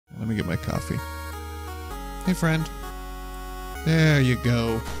me get my coffee. Hey, friend. There you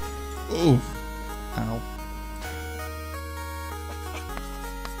go. Ooh. Ow.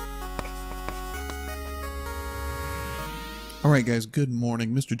 Alright guys, good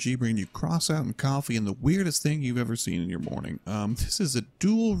morning. Mr. G bringing you Crossout and coffee and the weirdest thing you've ever seen in your morning. This is a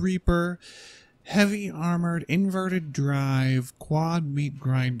dual Reaper, heavy armored, inverted drive, quad meat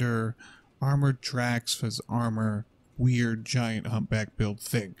grinder, armored tracks as armor, weird giant humpback build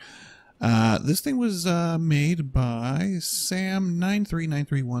thing. This thing was made by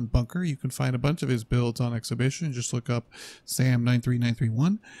Sam93931 Bunker. You can find a bunch of his builds on exhibition. Just look up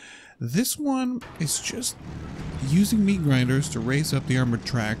Sam93931. This one is just using meat grinders to raise up the armored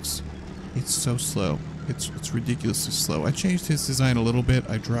tracks. It's so slow. It's ridiculously slow. I changed his design a little bit.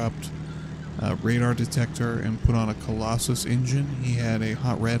 I dropped a radar detector and put on a Colossus Engine. He had a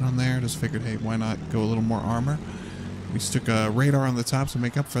hot red on there. Just figured, hey, why not go a little more armor? We stuck a radar on the top to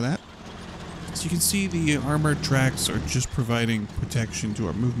make up for that. So you can see the armored tracks are just providing protection to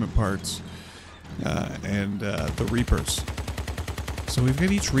our movement parts and the Reapers. So we've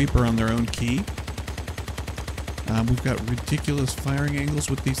got each Reaper on their own key. We've got ridiculous firing angles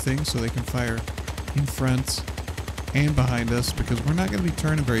with these things, so they can fire in front and behind us, because we're not going to be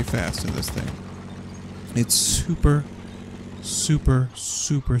turning very fast in this thing. It's super. Did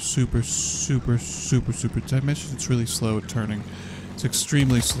I mention it's really slow at turning? It's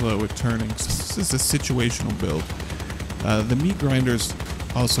extremely slow at turning. This is a situational build. The meat grinders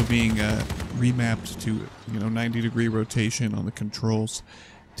also being remapped to 90-degree rotation on the controls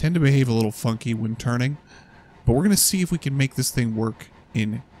tend to behave a little funky when turning, but we're going to see if we can make this thing work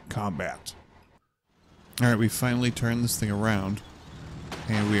in combat. Alright, we finally turned this thing around,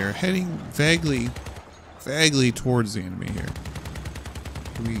 and we are heading vaguely towards the enemy here.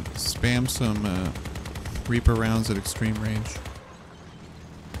 We spam some Reaper rounds at extreme range.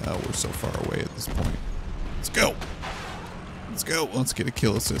 Oh, we're so far away at this point. Let's go! Let's go! Let's get a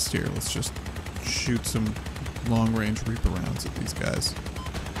kill assist here. Let's just shoot some long-range Reaper rounds at these guys.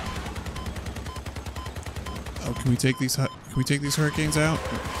 Oh, can we take these hurricanes out?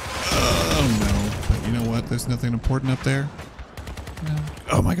 Oh no! But you know what? There's nothing important up there. No.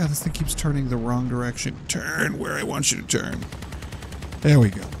 Oh my god! This thing keeps turning the wrong direction. Turn where I want you to turn. There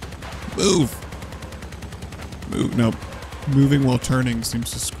we go. Move. Move. Nope. Moving while turning seems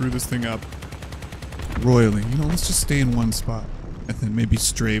to screw this thing up royally. Let's just stay in one spot and then maybe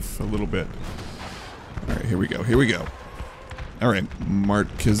strafe a little bit. Alright, here we go. Here we go. Alright,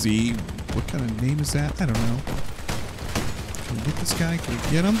 Martkazi. What kind of name is that? I don't know. Can we get this guy? Can we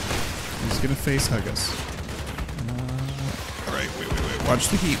get him? He's gonna face hug us. Alright, wait. Watch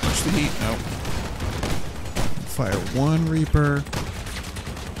the heat. Watch the heat. No. Fire one Reaper.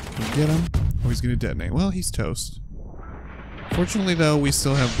 Can we get him? Oh, he's gonna detonate. Well, he's toast. Fortunately, though, we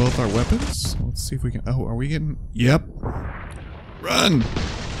still have both our weapons. Let's see if we can... Oh, are we getting... Yep. Run!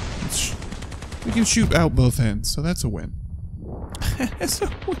 We can shoot out both ends, so that's a win. This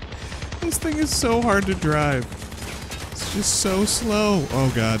thing is so hard to drive. It's just so slow.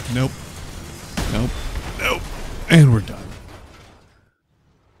 Oh, God. Nope. Nope. Nope. And we're done.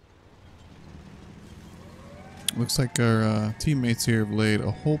 Looks like our teammates here have laid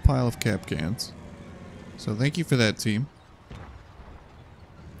a whole pile of cap cans. So thank you for that, team.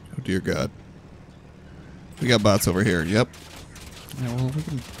 Oh dear God. We got bots over here. Yep. Yeah, well, we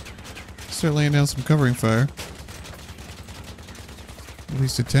can start laying down some covering fire. At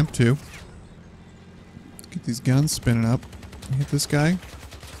least attempt to. Get these guns spinning up. Hit this guy.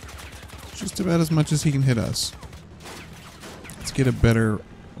 Just about as much as he can hit us. Let's get a better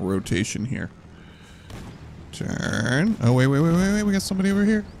rotation here. Turn. Oh, wait. We got somebody over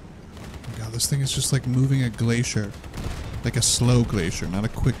here. Oh God, this thing is just like moving a glacier. Like a slow glacier, not a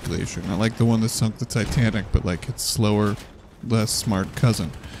quick glacier. Not like the one that sunk the Titanic, but like its slower, less smart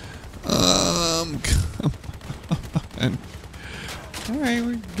cousin. Come on. Alright,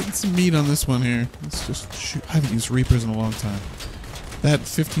 we're getting some meat on this one here. Let's just shoot. I haven't used Reapers in a long time. That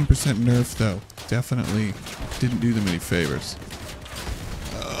 15% nerf, though, definitely didn't do them any favors.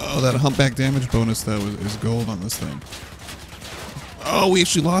 Oh, that humpback damage bonus, though, is gold on this thing. Oh, we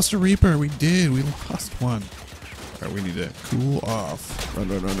actually lost a Reaper. We did. We lost one. Alright, we need to cool off.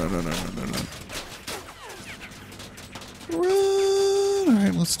 Run.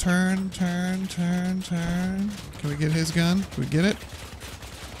 Alright, let's turn. Can we get his gun? Can we get it?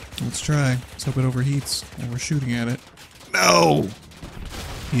 Let's try. Let's hope it overheats and we're shooting at it. No!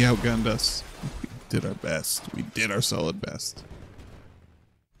 He outgunned us. We did our best. We did our solid best.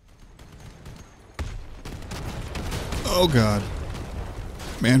 Oh God.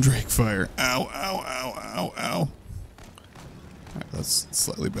 Mandrake fire. Ow. Alright, That's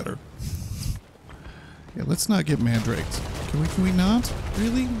slightly better. Yeah, let's not get mandraked. Can we not?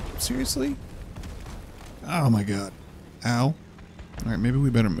 Really? Seriously? Oh my god. Ow. Alright, maybe we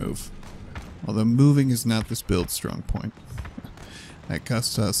better move. Although moving is not this build's strong point. That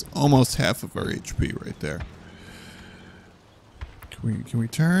cost us almost half of our HP right there. Can we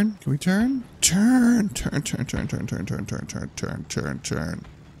turn? Can we turn? Turn! Turn, turn, turn, turn, turn, turn, turn, turn, turn, turn, turn.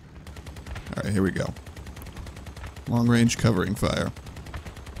 Alright, here we go. Long range covering fire.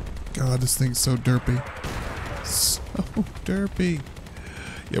 God, this thing's so derpy. So derpy.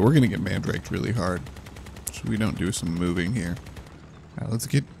 Yeah, we're gonna get mandraked really hard. So we don't do some moving here. Alright, let's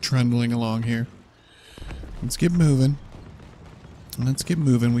get trundling along here. Let's get moving. Let's get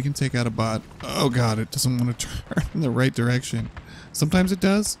moving. We can take out a bot. Oh god, it doesn't want to turn in the right direction. Sometimes it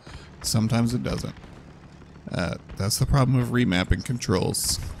does. Sometimes it doesn't. That's the problem of remapping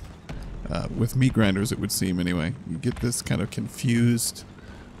controls. With Meatgrinders, it would seem anyway. You get this kind of confused.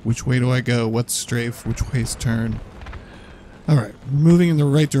 Which way do I go? What's strafe? Which way's turn? Alright, we're moving in the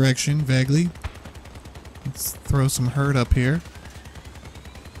right direction, vaguely. Let's throw some hurt up here.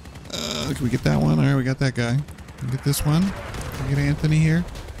 Can we get that one? Alright, we got that guy. Can we get this one? Can we get Anthony here?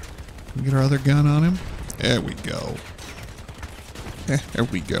 Can we get our other gun on him? There we go. There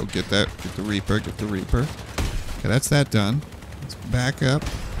we go. Get that. Get the Reaper. Get the Reaper. Okay, that's that done. Let's back up.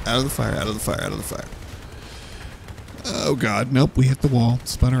 Out of the fire. Out of the fire. Out of the fire. Oh god. Nope. We hit the wall.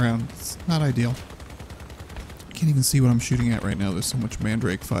 Spun around. It's not ideal. I can't even see what I'm shooting at right now. There's so much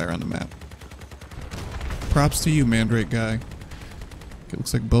mandrake fire on the map. Props to you, mandrake guy. It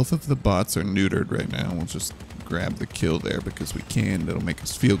looks like both of the bots are neutered right now. We'll just grab the kill there because we can. That'll make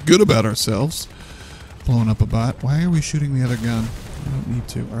us feel good about ourselves. Blowing up a bot. Why are we shooting the other gun? I don't need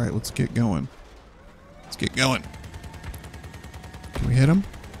to. Alright, let's get going. Let's get going. Can we hit him?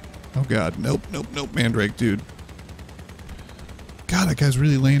 Oh god. Nope, nope, nope. Mandrake, dude. God, that guy's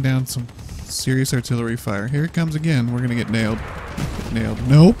really laying down some serious artillery fire. Here it comes again. We're gonna get nailed. Get nailed.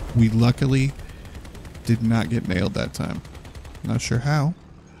 Nope. We luckily did not get nailed that time. Not sure how.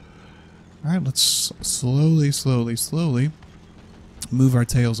 Alright, let's slowly, slowly, slowly move our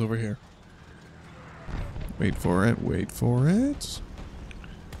tails over here. Wait for it, wait for it.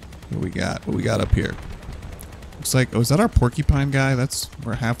 What do we got? What do we got up here? Looks like, oh, is that our porcupine guy? That's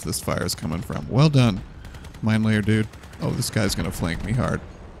where half this fire is coming from. Well done, mine layer dude. Oh, this guy's gonna flank me hard.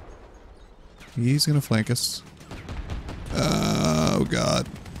 He's gonna flank us. Oh god.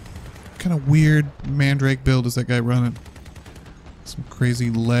 What kind of weird mandrake build is that guy running? Some crazy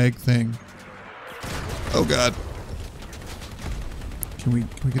leg thing. Oh god. Can we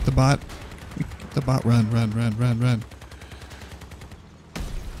get the bot? Get the bot. Run, run, run, run, run.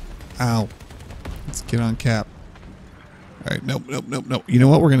 Ow. Let's get on cap. Alright, nope, nope, nope, nope. You know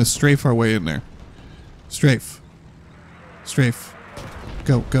what? We're gonna strafe our way in there. Strafe. Strafe.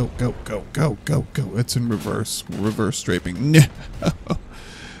 Go, go, go, go, go, go, go. It's in reverse. Reverse strafing. No.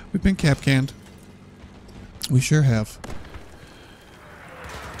 We've been cap canned. We sure have.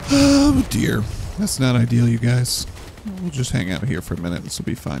 Oh dear. That's not ideal, you guys. We'll just hang out here for a minute. This will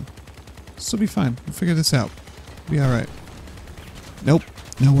be fine. This will be fine. We'll figure this out. Be alright. Nope.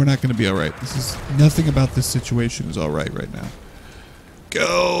 No, we're not going to be alright. This is... Nothing about this situation is alright right now.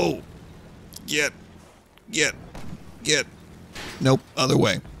 Go! Get. Nope. Other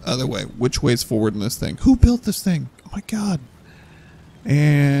way. Other way. Which way's forward in this thing? Who built this thing? Oh my god.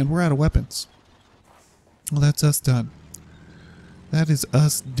 And we're out of weapons. Well, that's us done. That is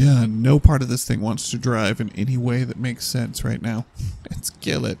us done. No part of this thing wants to drive in any way that makes sense right now. Let's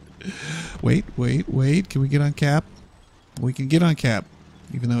kill it. Wait, wait, wait. Can we get on cap? We can get on cap,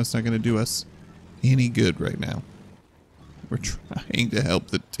 even though it's not going to do us any good right now. We're trying to help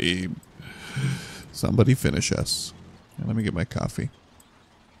the team. Somebody finish us. Now, let me get my coffee.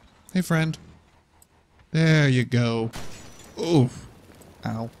 Hey, friend. There you go. Oof.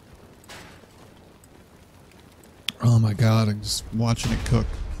 Ow. Oh my god, I'm just watching it cook.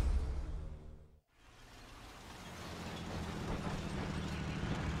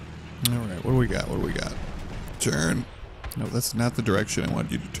 Alright, what do we got? What do we got? Turn. No, that's not the direction I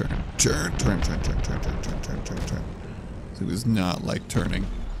wanted you to turn. Turn, turn, turn, turn, turn, turn, turn, turn, turn, turn. It does not like turning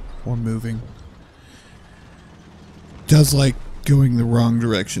or moving. It does like going the wrong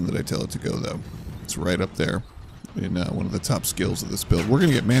direction that I tell it to go, though. It's right up there in one of the top skills of this build. We're going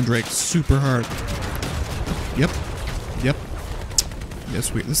to get Mandrake super hard. Yep. Yep. Yes,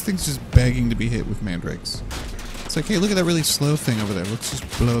 this thing's just begging to be hit with mandrakes. It's like, hey, look at that really slow thing over there. Let's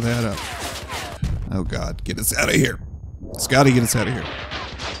just blow that up. Oh, God. Get us out of here. Scotty, get us out of here.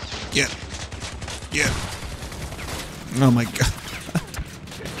 Get. Get. Oh, my God.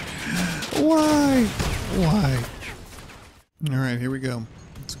 Why? Why? All right, here we go.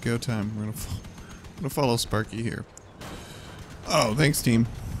 It's go time. We're gonna follow Sparky here. Oh, thanks, team.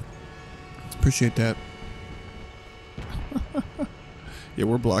 Appreciate that. Yeah,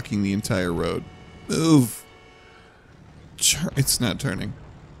 we're blocking the entire road. Move. It's not turning.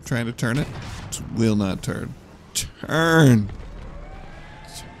 I'm trying to turn it. It will not turn. Turn.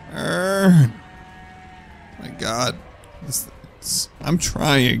 Turn. My God. I'm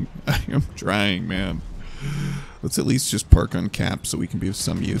trying. I am trying, man. Let's at least just park on cap so we can be of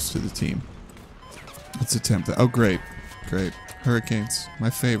some use to the team. Let's attempt that. Oh, great. Great. Hurricanes. My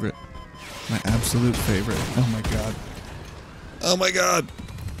favorite. My absolute favorite. Oh, my God. Oh, my God.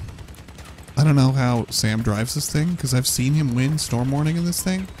 I don't know how Sam drives this thing, because I've seen him win Storm Warning in this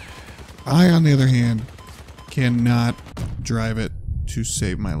thing. I, on the other hand, cannot drive it to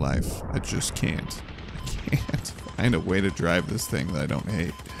save my life. I just can't. I can't find a way to drive this thing that I don't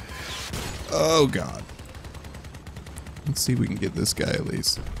hate. Oh, God. Let's see if we can get this guy at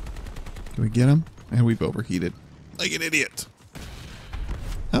least. Can we get him? And we've overheated. Like an idiot.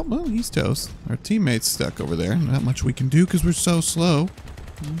 Oh, well, he's toast. Our teammate's stuck over there. Not much we can do because we're so slow.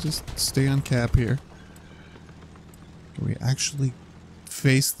 We'll just stay on cap here. Can we actually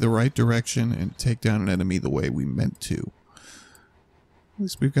face the right direction and take down an enemy the way we meant to? At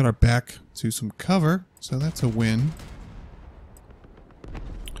least we've got our back to some cover, so that's a win.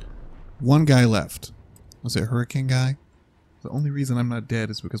 One guy left. Was it Hurricane Guy? The only reason I'm not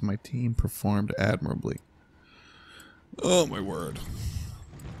dead is because my team performed admirably. Oh, my word.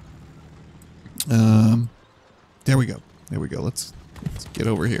 There we go. There we go. Let's get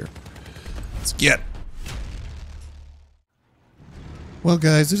over here. Let's get. Well,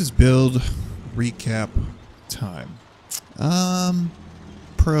 guys, it is build recap time.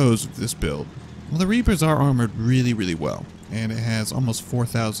 Pros of this build. Well, the Reapers are armored really, really well, and it has almost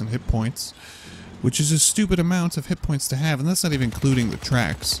 4,000 hit points, which is a stupid amount of hit points to have, and that's not even including the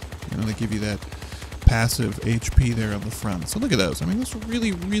tracks. You know, they give you that passive HP there on the front. So look at those. I mean, it's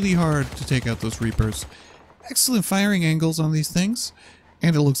really, really hard to take out those Reapers. Excellent firing angles on these things,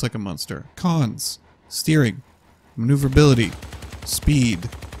 and it looks like a monster. Cons: steering, maneuverability, speed,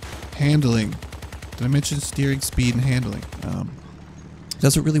 handling. Did I mention steering, speed, and handling?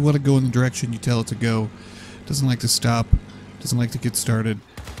 Doesn't really want to go in the direction you tell it to go. Doesn't like to stop. Doesn't like to get started.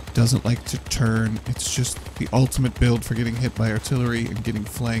 Doesn't like to turn. It's just the ultimate build for getting hit by artillery and getting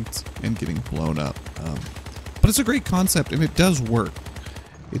flanked and getting blown up. But it's a great concept, and it does work.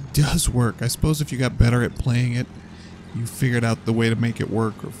 It does work. I suppose if you got better at playing it, you figured out the way to make it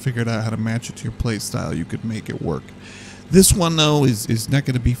work, or figured out how to match it to your play style, you could make it work. This one, though, is not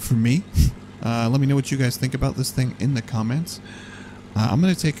going to be for me. Let me know what you guys think about this thing in the comments. I'm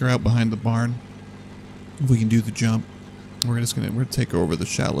going to take her out behind the barn. If we can do the jump. We're gonna take her over the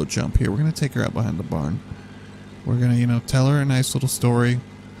shallow jump here. We're gonna take her out behind the barn. We're gonna, you know, tell her a nice little story,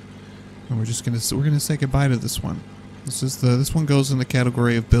 and we're gonna say goodbye to this one. This one goes in the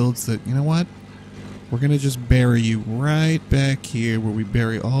category of builds that, you know what? We're gonna just bury you right back here where we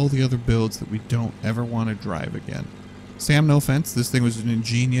bury all the other builds that we don't ever want to drive again. Sam, no offense, this thing was an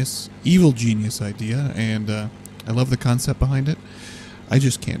ingenious, evil genius idea, and I love the concept behind it. I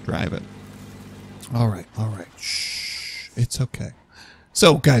just can't drive it. All right, shh. It's okay.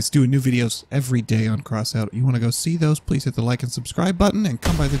 So, guys, doing new videos every day on Crossout. You want to go see those? Please hit the like and subscribe button and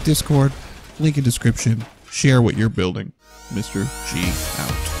come by the Discord. Link in description. Share what you're building. Mr. G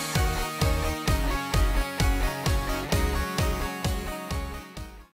out.